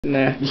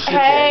Nah.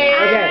 Hey.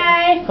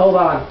 Okay, hold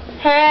on.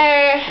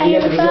 Hey. Hey,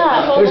 what's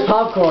up? There's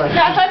popcorn.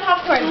 No, it's not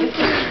popcorn.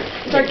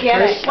 It's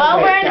organic. Well,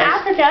 okay, we're in guys.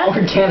 Africa.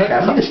 Organic.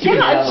 I'm just stupid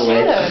out of the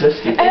way. It's so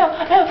stupid.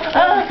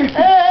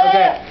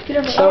 Okay. Get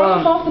over So, I want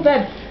to fall off the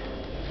bed.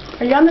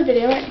 Are you on the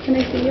video? Can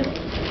they see you?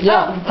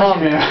 Yeah.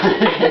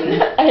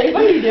 Hey,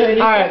 what are you doing?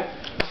 Alright.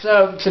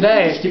 So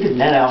today. Stupid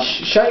net out.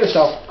 Shut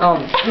yourself.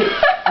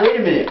 Wait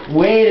a minute.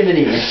 Wait a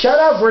minute. Shut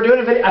up. We're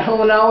doing a video. I don't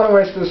want to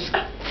waste this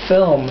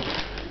film.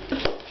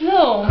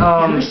 No.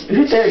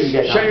 Who's there? You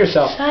guys. Shut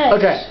yourself. Shut.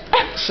 Okay.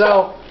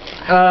 So,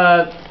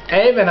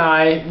 Abe and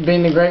I,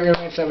 being the great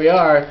roommates that we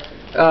are,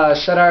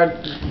 set our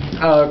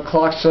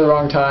clocks to the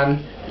wrong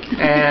time.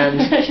 And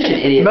Such an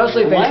idiot.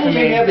 mostly thanks Why to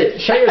did you have me. it?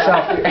 Shut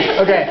yourself.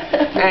 Okay.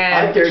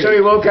 And 5:30. so we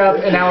woke up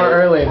an hour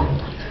early.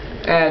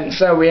 And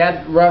so we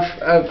had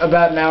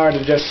about an hour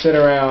to just sit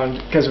around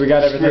because we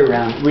got everything. Sit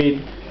around.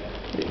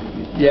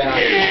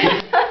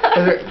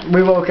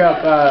 We woke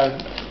up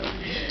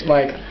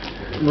like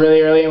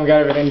really early and we got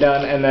everything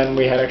done, and then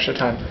we had extra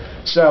time.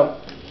 So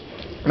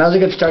that was a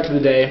good start to the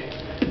day.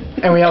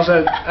 And we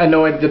also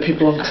annoyed the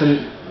people to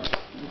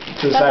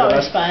the side of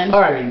us. That's always fun.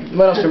 All right.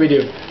 What else did we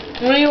do?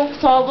 We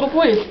saw little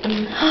boys.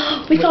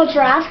 We saw a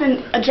giraffe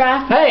and a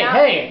giraffe.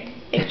 Hey.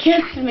 It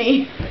kissed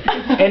me.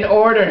 In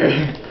order.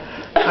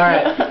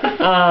 Alright.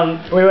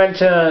 We went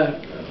to,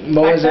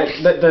 what was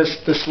it? The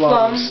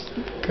slums.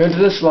 We went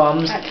to the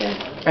slums.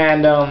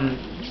 And,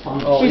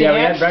 we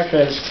had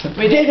breakfast.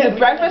 We did. The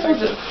breakfast was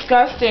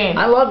disgusting.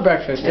 I love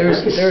breakfast. There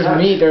was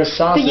meat, there was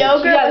sausage. The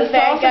yogurt was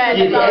very good.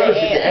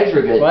 The eggs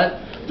were good. What?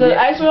 The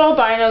eggs were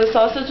albino, the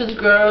sausage was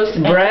gross.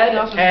 Bread,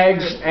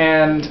 eggs,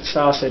 and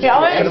sausage. Yeah,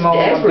 Put them all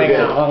The in eggs one were thing.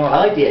 good. I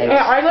like the eggs.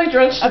 Yeah, I like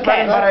drenched bread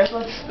and butter.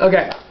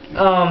 Okay.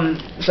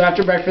 So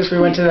after breakfast, we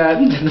went to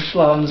the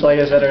slums, like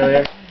I said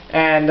earlier,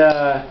 and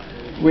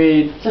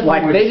they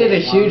did a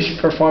huge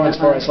performance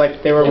for us.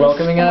 Like they were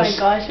welcoming us.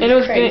 Oh my gosh, It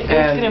was getting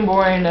And-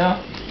 boring now.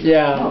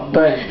 Yeah,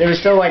 but there were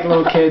still like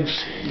little kids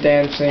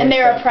dancing. And they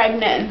were stuff.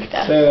 pregnant and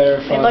stuff. So they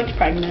were They fun. looked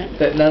pregnant.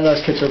 None of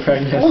those kids were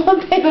pregnant.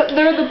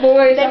 They're the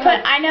boys.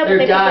 I know, but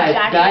They're they guys. put the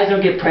jacket. Guys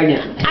don't get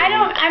pregnant.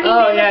 I mean,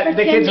 Oh they yeah, were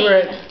the kids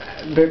were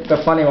pretending. the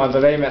funny ones.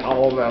 They meant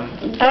all of them.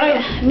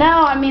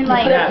 No, I mean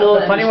like. Yeah,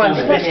 the funny ones.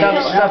 They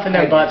stuffed stuff in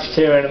their butts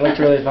too, and it looked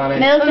really funny.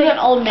 They looked like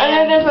an old And then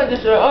man. there's like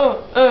this,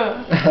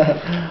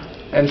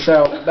 And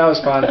so that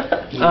was fun.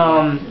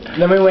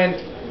 Then we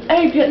went.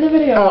 Hey, get in the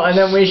video. Oh, and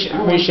then we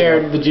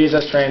shared the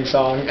Jesus Train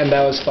song, and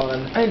that was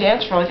fun. I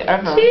danced for like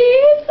ever.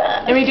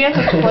 Jesus. And we danced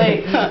with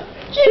plate.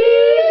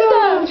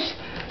 Jesus.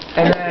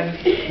 And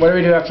then what did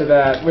we do after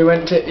that? We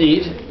went to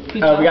eat. We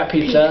got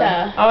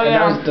pizza. Oh And yeah.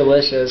 that was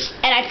delicious.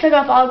 And I took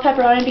off all the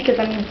pepperoni because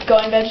I'm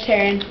going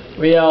vegetarian.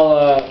 We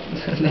all,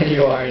 no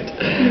you aren't.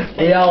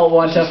 We all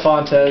went to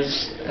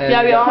Fonta's. And,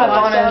 Yeah, we all had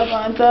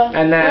Fanta.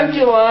 And then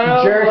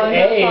Gelato, Jerk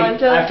Fanta, Abe,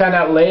 Fanta. I found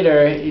out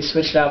later, he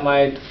switched out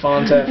my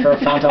Fanta for a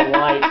Fanta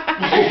Light.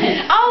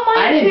 Oh, mine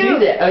I didn't too.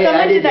 do that. Oh, yeah,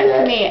 Someone I did did that do to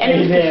that. me. And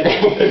He did.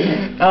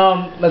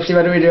 Let's see,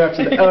 what do we do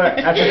after that?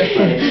 After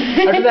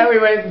that we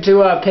went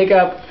to pick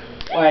up,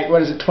 like,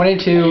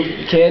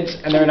 22 kids,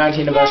 and there were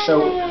 19 of us,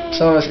 so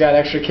some of us got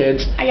extra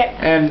kids.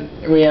 And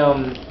we,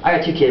 I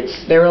got 2 kids.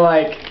 they were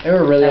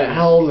really,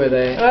 how old were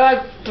they? They're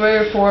like 3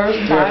 or 4,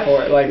 3 or 5.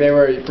 4, like, they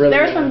were really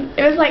there was young.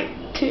 it was like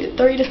 3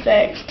 to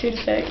 6, 2 to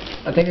 6.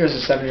 I think there was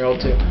a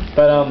 7-year-old too.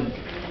 But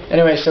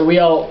anyway, so we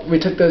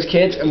took those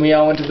kids and we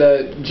all went to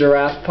the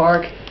giraffe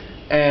park,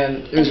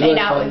 and it was really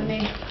Hang out fun. with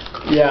me.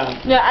 Yeah.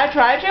 Yeah, I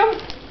tried to.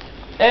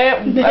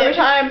 And every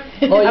time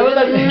Well, I was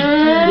like,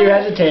 you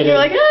hesitated. You're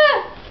like,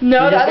 ah.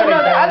 no, You the just other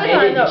gotta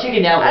time, go. no.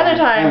 Chicken out. The other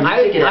time.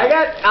 I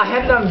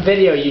had it on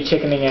video, you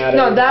chickening out.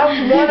 No, that was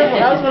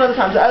one of the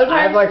times. The other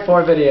I have time, like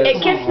 4 videos.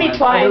 It kissed me I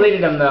twice. deleted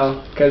them though,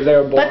 because they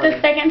were boring. But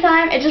the second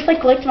time, it just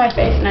like licked my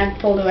face and I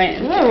pulled away.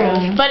 And it was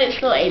gross. But it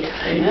still ate it.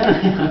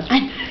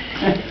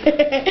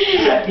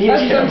 That's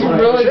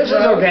really This is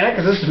gross. organic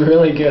because this is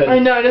really good. I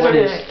know, it is What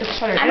is- organic. It's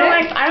funny. I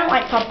don't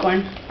like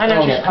popcorn. I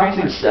know, Oh, she's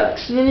crazy. Popcorn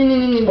sucks.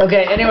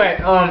 Okay, anyway,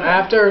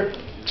 after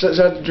so at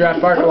the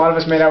giraffe park, a lot of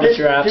us made out with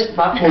giraffes. Just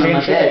popcorn You on my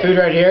can see the bed. food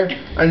right here. This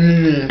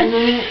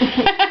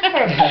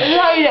is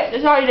how you do it. This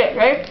is how you do it,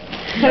 right?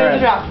 Here's the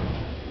drop.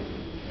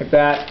 Like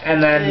that,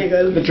 and There you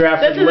go. then the giraffe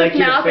This would is lick its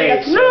your mouth.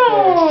 face.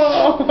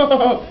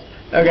 No.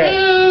 Okay.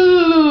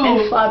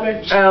 And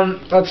slobber.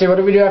 Let's see, what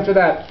did we do after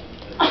that?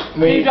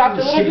 You dropped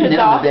the little Chicken kids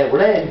down off. the bed.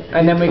 What are they?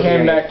 And then we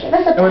came back,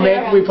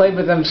 and we played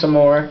with them some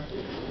more,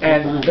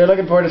 and they're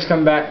looking forward to us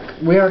coming back.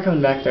 We are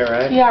coming back there,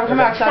 right? Yeah, we're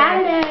coming back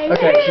Saturday. Saturday.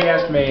 Okay, she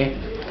asked me,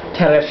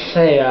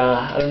 Telesea,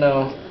 I don't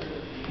know.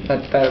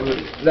 That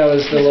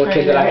was the little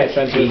kid that I had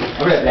sent you.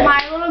 I'll be right back.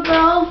 My little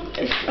girl,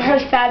 her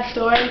sad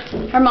story.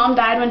 Her mom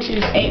died when she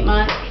was 8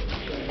 months,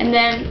 and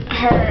then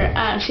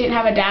she didn't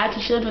have a dad,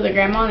 so she lived with her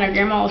grandma, and her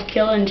grandma was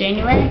killed in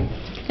January.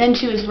 Then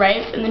she was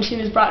raped, and then she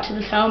was brought to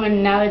this home,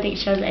 and now they think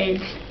she has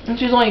AIDS. And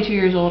she's only 2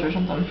 years old or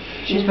something.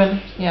 She's been,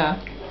 yeah.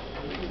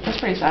 That's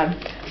pretty sad.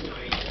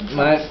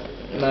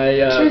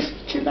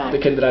 The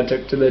kid that I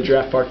took to the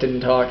giraffe park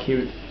didn't talk.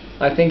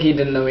 I think he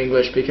didn't know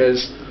English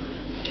because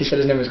he said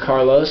his name was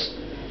Carlos,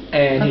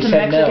 and That's he a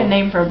said Mexican no.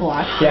 name for a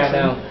black person. Yeah, I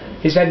know.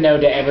 He said no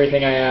to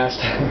everything I asked.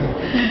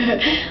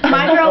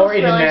 My girl Or was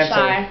he didn't really answer.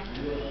 shy.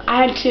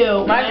 I had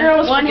two. My girl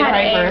was one freaking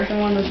had hyper. A's and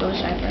one was really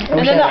shyper. I And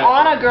wish then the I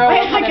had- Anna girl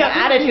Wait, had I an got-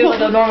 attitude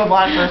like a normal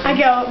black person. I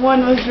go,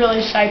 one was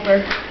really shyper.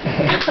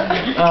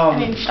 I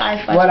mean,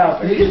 shy. What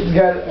else?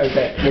 Good.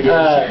 Okay. We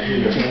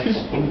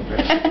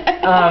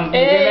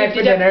Hey, did that for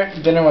did dinner.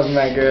 Dinner wasn't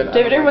that good. I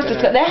Dinner don't was like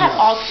disgusting. They had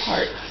ox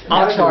hearts.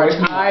 Ox hearts.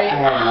 I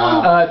had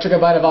one. I took a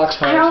bite of ox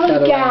I hearts. by almost the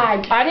way.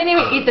 gagged. I didn't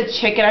even eat the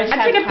chicken. I just I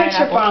had took a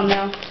picture pineapple. for him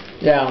though.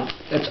 Yeah,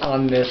 it's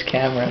on this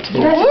camera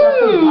too.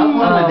 I'm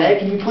on my bed,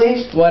 can you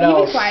please? What Even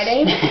else?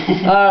 Friday.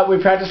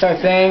 We practiced our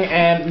thing,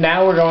 and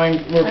now we're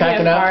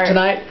packing up fart.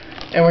 tonight,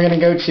 and we're gonna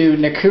go to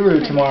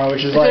Nakuru tomorrow,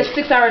 which is It's like a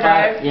 6-hour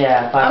drive.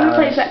 Yeah, 5 I'm hours.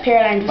 gonna place that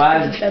paradigm just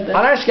because you said this.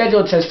 on our schedule.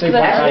 It says 3.5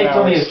 Actually, they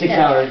told me it was hours. 6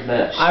 Yeah. hours,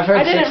 but I've heard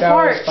I 6 didn't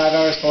hours, fart. 5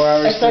 hours, 4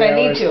 hours. I said 3 I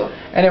need hours.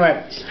 to.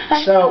 Anyway,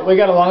 so we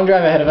got a long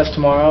drive ahead of us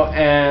tomorrow,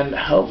 and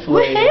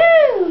hopefully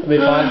it'll be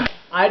fun.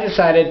 I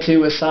decided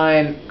to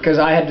assign, because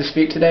I had to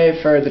speak today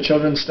for the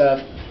children's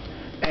stuff,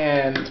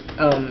 and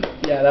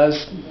yeah, that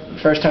was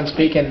first time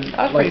speaking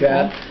That's like pretty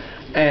that.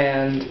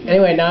 And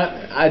anyway,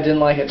 I didn't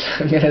like it, so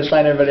I'm gonna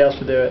assign everybody else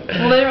to do it.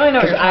 Well, they didn't really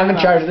know what Because you're I'm in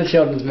talking charge of the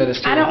children's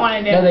ministry. I don't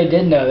wanna do No, it. they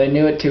did know. They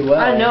knew it too well.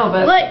 I know,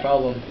 but- that's Look. the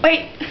problem.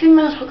 Wait, see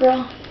my little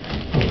girl.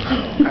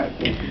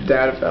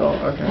 Dad fell.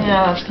 Okay.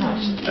 Yeah, that's kind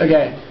of.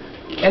 Okay.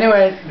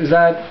 Anyway, is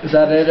that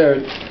it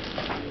or?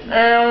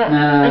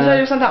 I said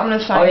there's something I'm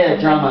gonna sign. oh yeah,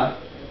 drama.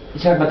 You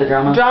talking about the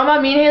drama?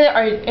 Drama. Me and Haley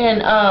are in.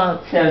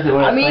 That was the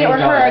one I mean, playing or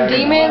drama her are every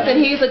demons, night.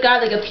 and he's the guy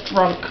that gets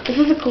drunk. This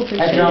is a cool picture.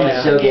 That drama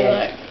is so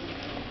gay.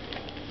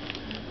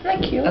 Isn't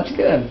that cute? That's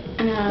good.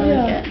 I know, I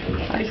like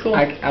it. Pretty cool.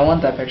 I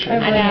want that picture.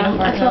 I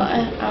know. I That's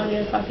what I'll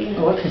get a copy.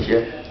 Oh, what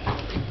picture?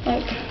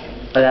 Like,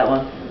 Oh, that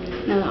one?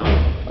 no, that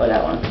one. Oh,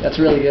 that one. That's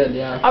really good.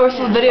 Yeah. I was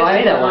some videos. Oh, I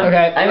made that one.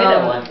 Okay. I made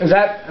that one. Is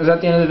that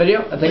the end of the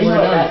video? I think You we're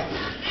wrote done. that.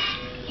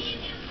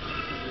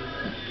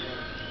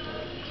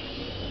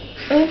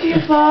 Thank you,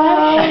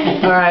 bye.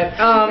 All right.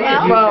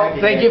 Well,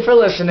 thank you for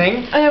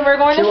listening And we're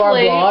going to to our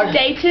sleep. vlog.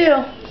 Day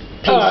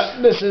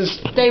 2. This is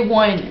Day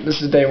 1.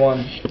 day 1.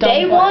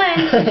 Day 1.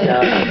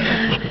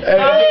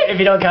 Yeah. If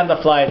you don't count the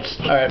flights.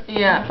 All right.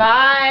 Yeah.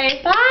 Bye.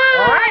 Bye.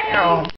 Wow.